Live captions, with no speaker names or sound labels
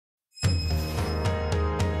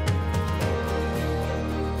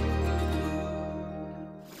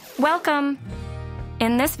Welcome!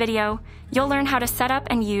 In this video, you'll learn how to set up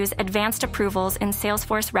and use advanced approvals in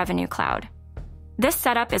Salesforce Revenue Cloud. This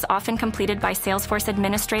setup is often completed by Salesforce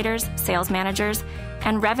administrators, sales managers,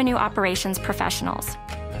 and revenue operations professionals.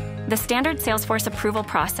 The standard Salesforce approval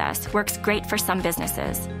process works great for some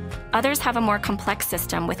businesses. Others have a more complex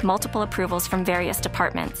system with multiple approvals from various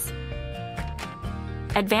departments.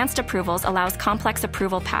 Advanced Approvals allows complex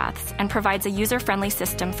approval paths and provides a user-friendly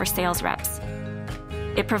system for sales reps.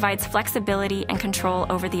 It provides flexibility and control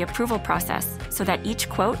over the approval process so that each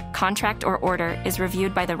quote, contract, or order is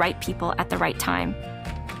reviewed by the right people at the right time.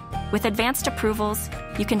 With Advanced Approvals,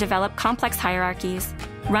 you can develop complex hierarchies,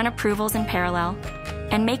 run approvals in parallel,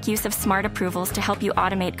 and make use of smart approvals to help you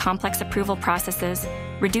automate complex approval processes,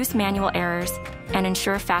 reduce manual errors, and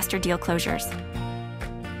ensure faster deal closures.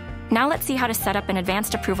 Now let's see how to set up an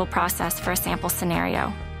advanced approval process for a sample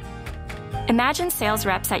scenario. Imagine sales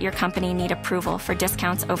reps at your company need approval for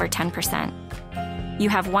discounts over 10%. You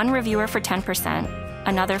have one reviewer for 10%,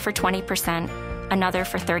 another for 20%, another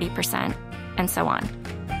for 30%, and so on.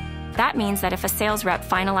 That means that if a sales rep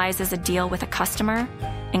finalizes a deal with a customer,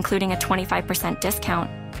 including a 25% discount,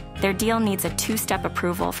 their deal needs a two-step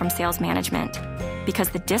approval from sales management because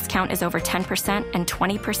the discount is over 10% and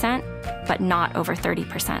 20%, but not over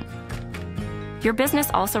 30%. Your business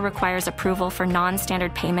also requires approval for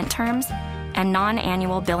non-standard payment terms and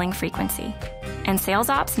non-annual billing frequency, and sales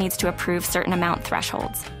ops needs to approve certain amount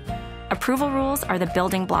thresholds. Approval rules are the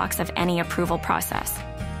building blocks of any approval process.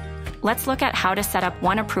 Let's look at how to set up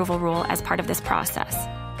one approval rule as part of this process.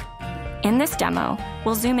 In this demo,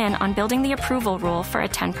 we'll zoom in on building the approval rule for a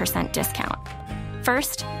 10% discount.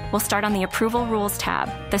 First, we'll start on the Approval Rules tab,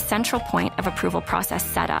 the central point of approval process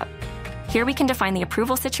setup. Here we can define the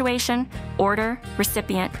approval situation, order,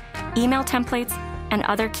 recipient, email templates, and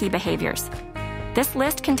other key behaviors. This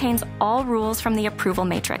list contains all rules from the approval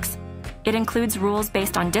matrix. It includes rules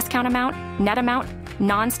based on discount amount, net amount,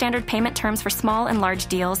 non-standard payment terms for small and large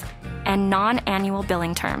deals, and non-annual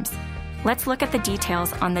billing terms. Let's look at the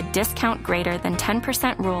details on the discount greater than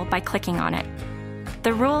 10% rule by clicking on it.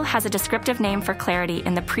 The rule has a descriptive name for clarity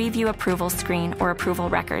in the Preview Approval screen or approval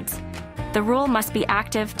records. The rule must be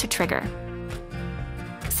active to trigger.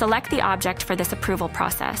 Select the object for this approval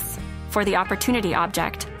process. For the opportunity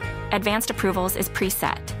object, Advanced Approvals is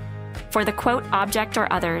preset. For the quote object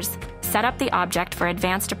or others, set up the object for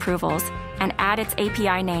Advanced Approvals and add its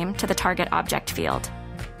API name to the target object field.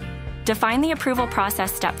 Define the approval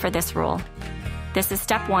process step for this rule. This is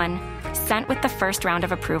step 1, sent with the first round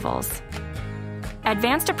of approvals.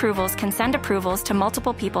 Advanced Approvals can send approvals to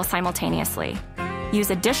multiple people simultaneously.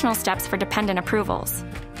 Use additional steps for dependent approvals.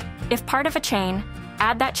 If part of a chain,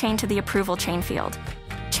 add that chain to the approval chain field.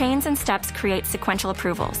 Chains and steps create sequential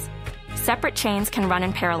approvals. Separate chains can run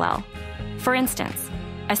in parallel. For instance,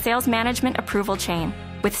 a sales management approval chain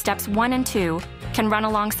with steps 1 and 2 can run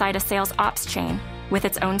alongside a sales ops chain with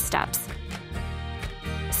its own steps.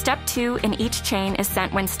 Step 2 in each chain is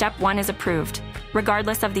sent when step 1 is approved,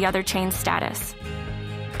 regardless of the other chain's status.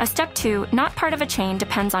 A step 2 not part of a chain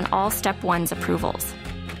depends on all step 1's approvals.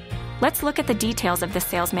 Let's look at the details of this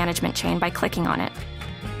sales management chain by clicking on it.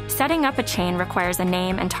 Setting up a chain requires a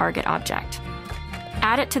name and target object.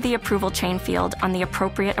 Add it to the approval chain field on the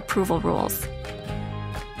appropriate approval rules.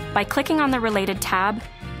 By clicking on the Related tab,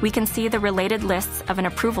 we can see the related lists of an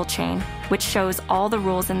approval chain, which shows all the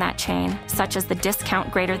rules in that chain, such as the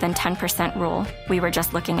discount greater than 10% rule we were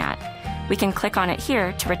just looking at. We can click on it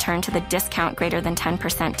here to return to the discount greater than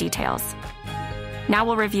 10% details. Now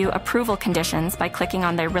we'll review approval conditions by clicking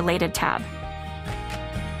on the Related tab.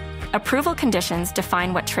 Approval conditions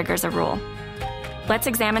define what triggers a rule. Let's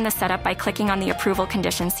examine the setup by clicking on the approval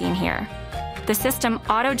condition seen here. The system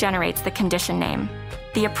auto-generates the condition name.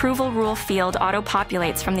 The approval rule field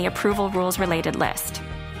auto-populates from the approval rules related list.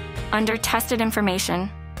 Under tested information,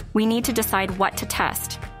 we need to decide what to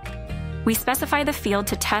test. We specify the field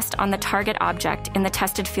to test on the target object in the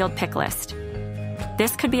tested field pick list.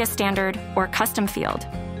 This could be a standard or custom field,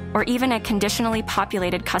 or even a conditionally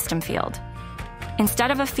populated custom field.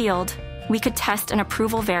 Instead of a field, we could test an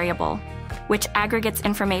approval variable, which aggregates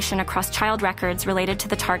information across child records related to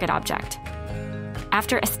the target object.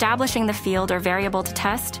 After establishing the field or variable to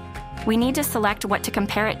test, we need to select what to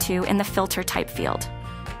compare it to in the filter type field.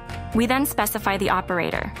 We then specify the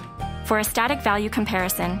operator. For a static value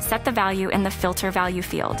comparison, set the value in the filter value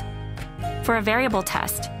field. For a variable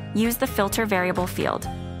test, use the filter variable field.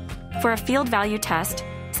 For a field value test,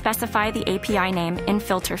 specify the API name in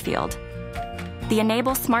filter field. The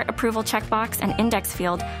Enable Smart Approval checkbox and index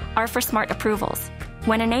field are for smart approvals.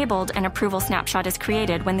 When enabled, an approval snapshot is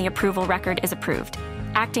created when the approval record is approved,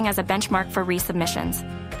 acting as a benchmark for resubmissions.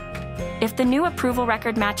 If the new approval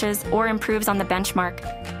record matches or improves on the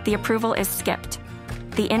benchmark, the approval is skipped.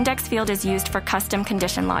 The index field is used for custom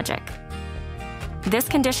condition logic. This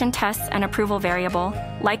condition tests an approval variable,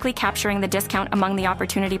 likely capturing the discount among the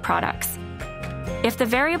opportunity products. If the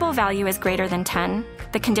variable value is greater than 10,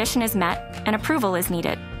 the condition is met and approval is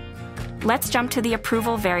needed. Let's jump to the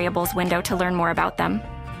approval variables window to learn more about them.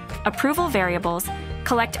 Approval variables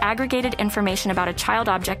collect aggregated information about a child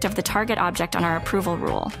object of the target object on our approval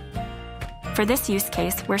rule. For this use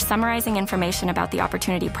case, we're summarizing information about the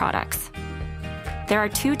opportunity products. There are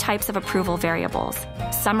two types of approval variables,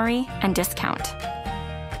 summary and discount.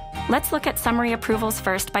 Let's look at summary approvals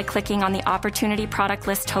first by clicking on the opportunity product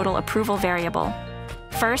list total approval variable.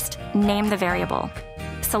 First, name the variable.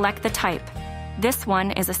 Select the type. This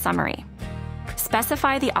one is a summary.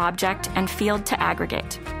 Specify the object and field to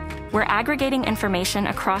aggregate. We're aggregating information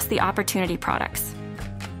across the opportunity products.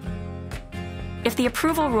 If the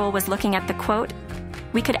approval rule was looking at the quote,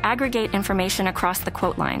 we could aggregate information across the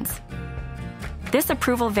quote lines. This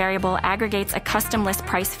approval variable aggregates a custom list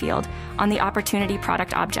price field on the opportunity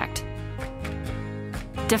product object.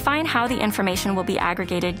 Define how the information will be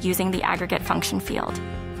aggregated using the aggregate function field.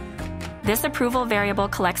 This approval variable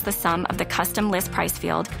collects the sum of the custom list price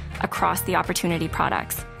field across the opportunity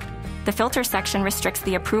products. The filter section restricts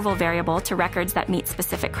the approval variable to records that meet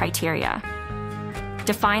specific criteria.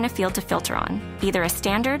 Define a field to filter on, either a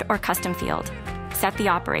standard or custom field. Set the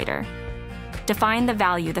operator. Define the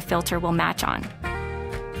value the filter will match on.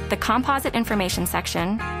 The composite information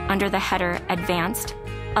section, under the header Advanced,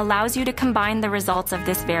 allows you to combine the results of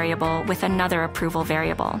this variable with another approval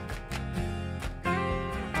variable.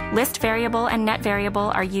 List variable and net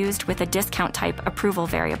variable are used with a discount type approval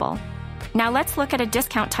variable. Now let's look at a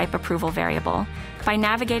discount type approval variable by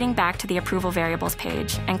navigating back to the approval variables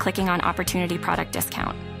page and clicking on opportunity product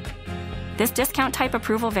discount. This discount type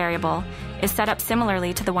approval variable is set up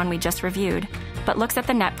similarly to the one we just reviewed, but looks at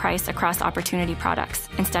the net price across opportunity products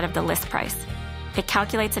instead of the list price. It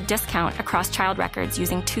calculates a discount across child records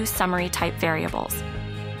using two summary type variables.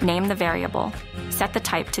 Name the variable, set the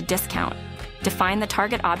type to discount, define the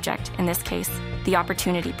target object, in this case, the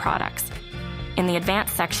opportunity products. In the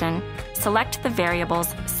advanced section, select the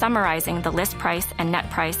variables summarizing the list price and net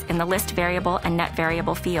price in the list variable and net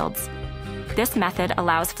variable fields. This method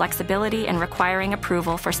allows flexibility in requiring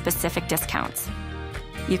approval for specific discounts.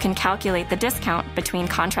 You can calculate the discount between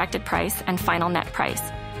contracted price and final net price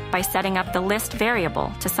by setting up the list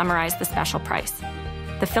variable to summarize the special price.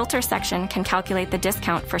 The filter section can calculate the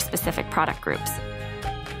discount for specific product groups.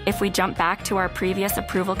 If we jump back to our previous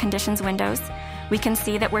approval conditions windows, we can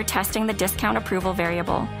see that we're testing the discount approval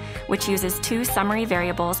variable, which uses two summary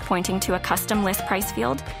variables pointing to a custom list price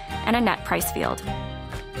field and a net price field.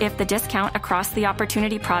 If the discount across the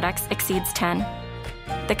opportunity products exceeds 10,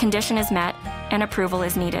 the condition is met and approval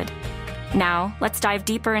is needed. Now, let's dive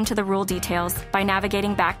deeper into the rule details by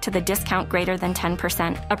navigating back to the discount greater than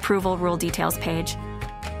 10% approval rule details page.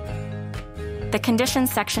 The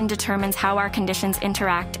conditions section determines how our conditions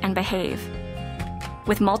interact and behave.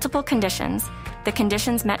 With multiple conditions, the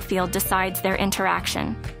conditions met field decides their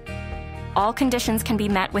interaction. All conditions can be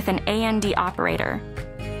met with an AND operator,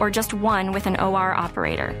 or just one with an OR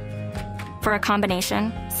operator. For a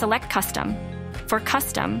combination, select Custom. For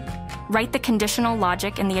Custom, write the conditional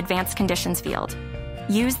logic in the Advanced Conditions field.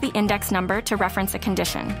 Use the index number to reference a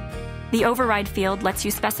condition. The Override field lets you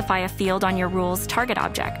specify a field on your rule's target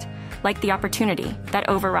object, like the opportunity, that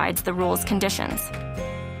overrides the rule's conditions.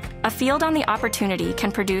 A field on the opportunity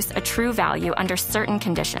can produce a true value under certain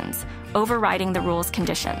conditions, overriding the rule's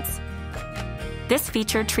conditions. This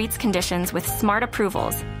feature treats conditions with smart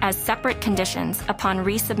approvals as separate conditions upon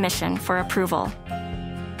resubmission for approval.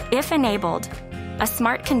 If enabled, a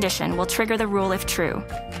smart condition will trigger the rule if true,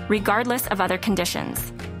 regardless of other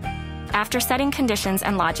conditions. After setting conditions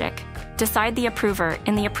and logic, decide the approver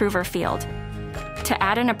in the Approver field. To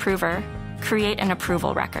add an approver, create an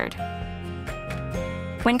approval record.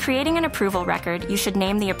 When creating an approval record, you should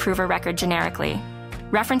name the approver record generically,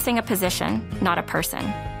 referencing a position, not a person.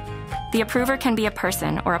 The approver can be a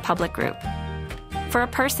person or a public group. For a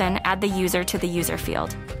person, add the user to the user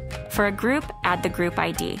field. For a group, add the group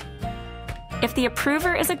ID. If the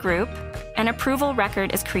approver is a group, an approval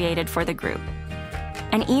record is created for the group.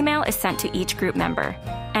 An email is sent to each group member,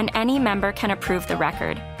 and any member can approve the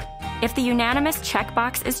record. If the unanimous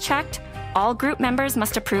checkbox is checked, all group members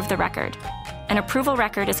must approve the record. An approval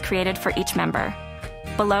record is created for each member.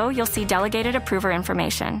 Below, you'll see delegated approver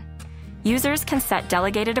information. Users can set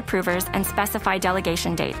delegated approvers and specify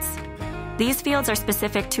delegation dates. These fields are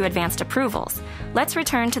specific to advanced approvals. Let's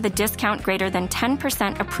return to the discount greater than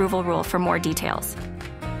 10% approval rule for more details.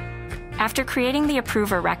 After creating the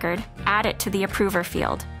approver record, add it to the approver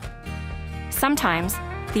field. Sometimes,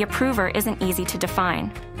 the approver isn't easy to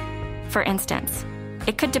define. For instance,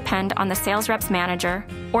 it could depend on the sales rep's manager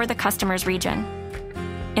or the customer's region.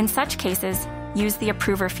 In such cases, use the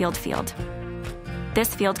approver field.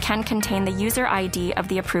 This field can contain the user ID of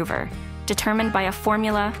the approver, determined by a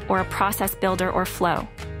formula or a process builder or flow.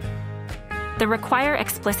 The Require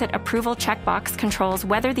Explicit Approval checkbox controls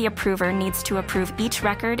whether the approver needs to approve each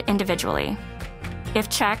record individually. If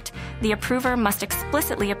checked, the approver must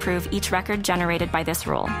explicitly approve each record generated by this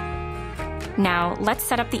rule. Now, let's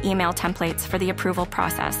set up the email templates for the approval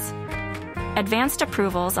process. Advanced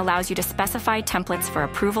Approvals allows you to specify templates for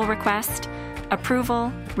approval request,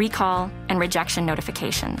 approval, recall, and rejection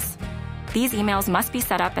notifications. These emails must be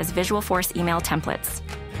set up as Visualforce email templates.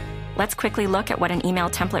 Let's quickly look at what an email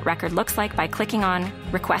template record looks like by clicking on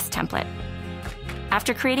Request Template.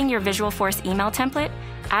 After creating your Visualforce email template,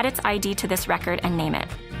 add its ID to this record and name it.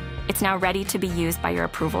 It's now ready to be used by your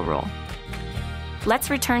approval rule. Let's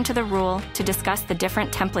return to the rule to discuss the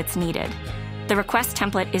different templates needed. The request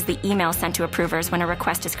template is the email sent to approvers when a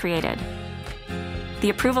request is created.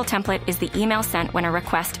 The approval template is the email sent when a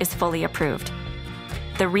request is fully approved.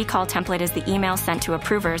 The recall template is the email sent to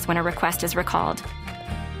approvers when a request is recalled.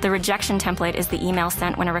 The rejection template is the email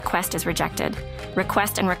sent when a request is rejected.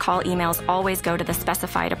 Request and recall emails always go to the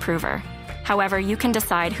specified approver. However, you can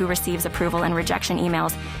decide who receives approval and rejection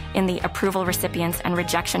emails in the Approval Recipients and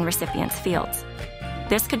Rejection Recipients fields.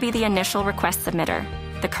 This could be the initial request submitter,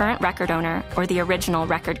 the current record owner, or the original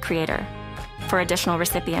record creator. For additional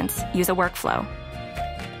recipients, use a workflow.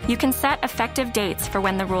 You can set effective dates for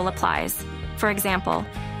when the rule applies. For example,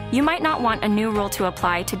 you might not want a new rule to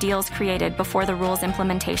apply to deals created before the rule's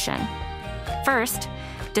implementation. First,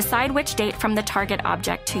 decide which date from the target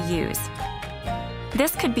object to use.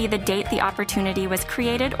 This could be the date the opportunity was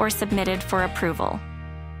created or submitted for approval.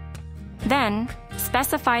 Then,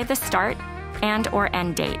 specify the start and/or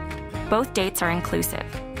end date. Both dates are inclusive.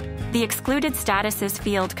 The Excluded Statuses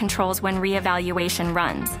field controls when reevaluation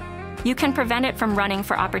runs. You can prevent it from running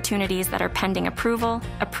for opportunities that are pending approval,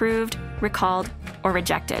 approved, recalled, or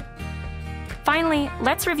rejected. Finally,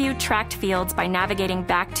 let's review tracked fields by navigating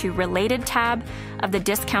back to Related tab of the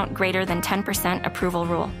Discount Greater than 10% Approval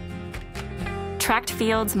Rule. Tracked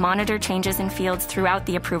fields monitor changes in fields throughout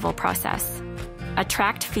the approval process. A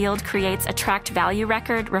tracked field creates a tracked value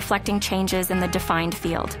record reflecting changes in the defined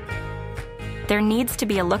field. There needs to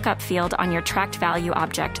be a lookup field on your tracked value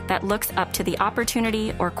object that looks up to the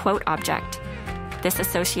opportunity or quote object. This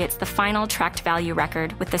associates the final tracked value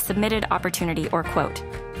record with the submitted opportunity or quote.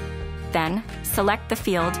 Then, select the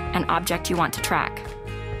field and object you want to track.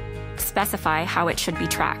 Specify how it should be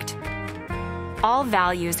tracked. All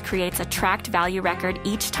values creates a tracked value record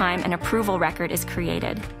each time an approval record is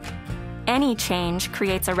created. Any change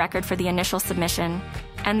creates a record for the initial submission,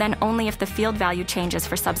 and then only if the field value changes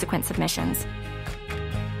for subsequent submissions.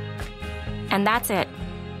 And that's it.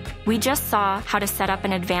 We just saw how to set up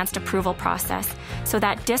an advanced approval process so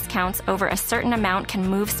that discounts over a certain amount can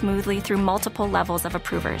move smoothly through multiple levels of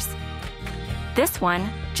approvers. This one,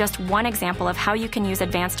 just one example of how you can use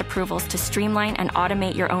advanced approvals to streamline and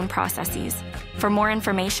automate your own processes. For more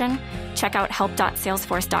information, check out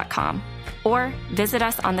help.salesforce.com or visit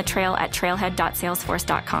us on the trail at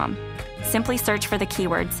trailhead.salesforce.com. Simply search for the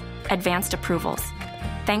keywords, Advanced Approvals.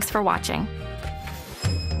 Thanks for watching.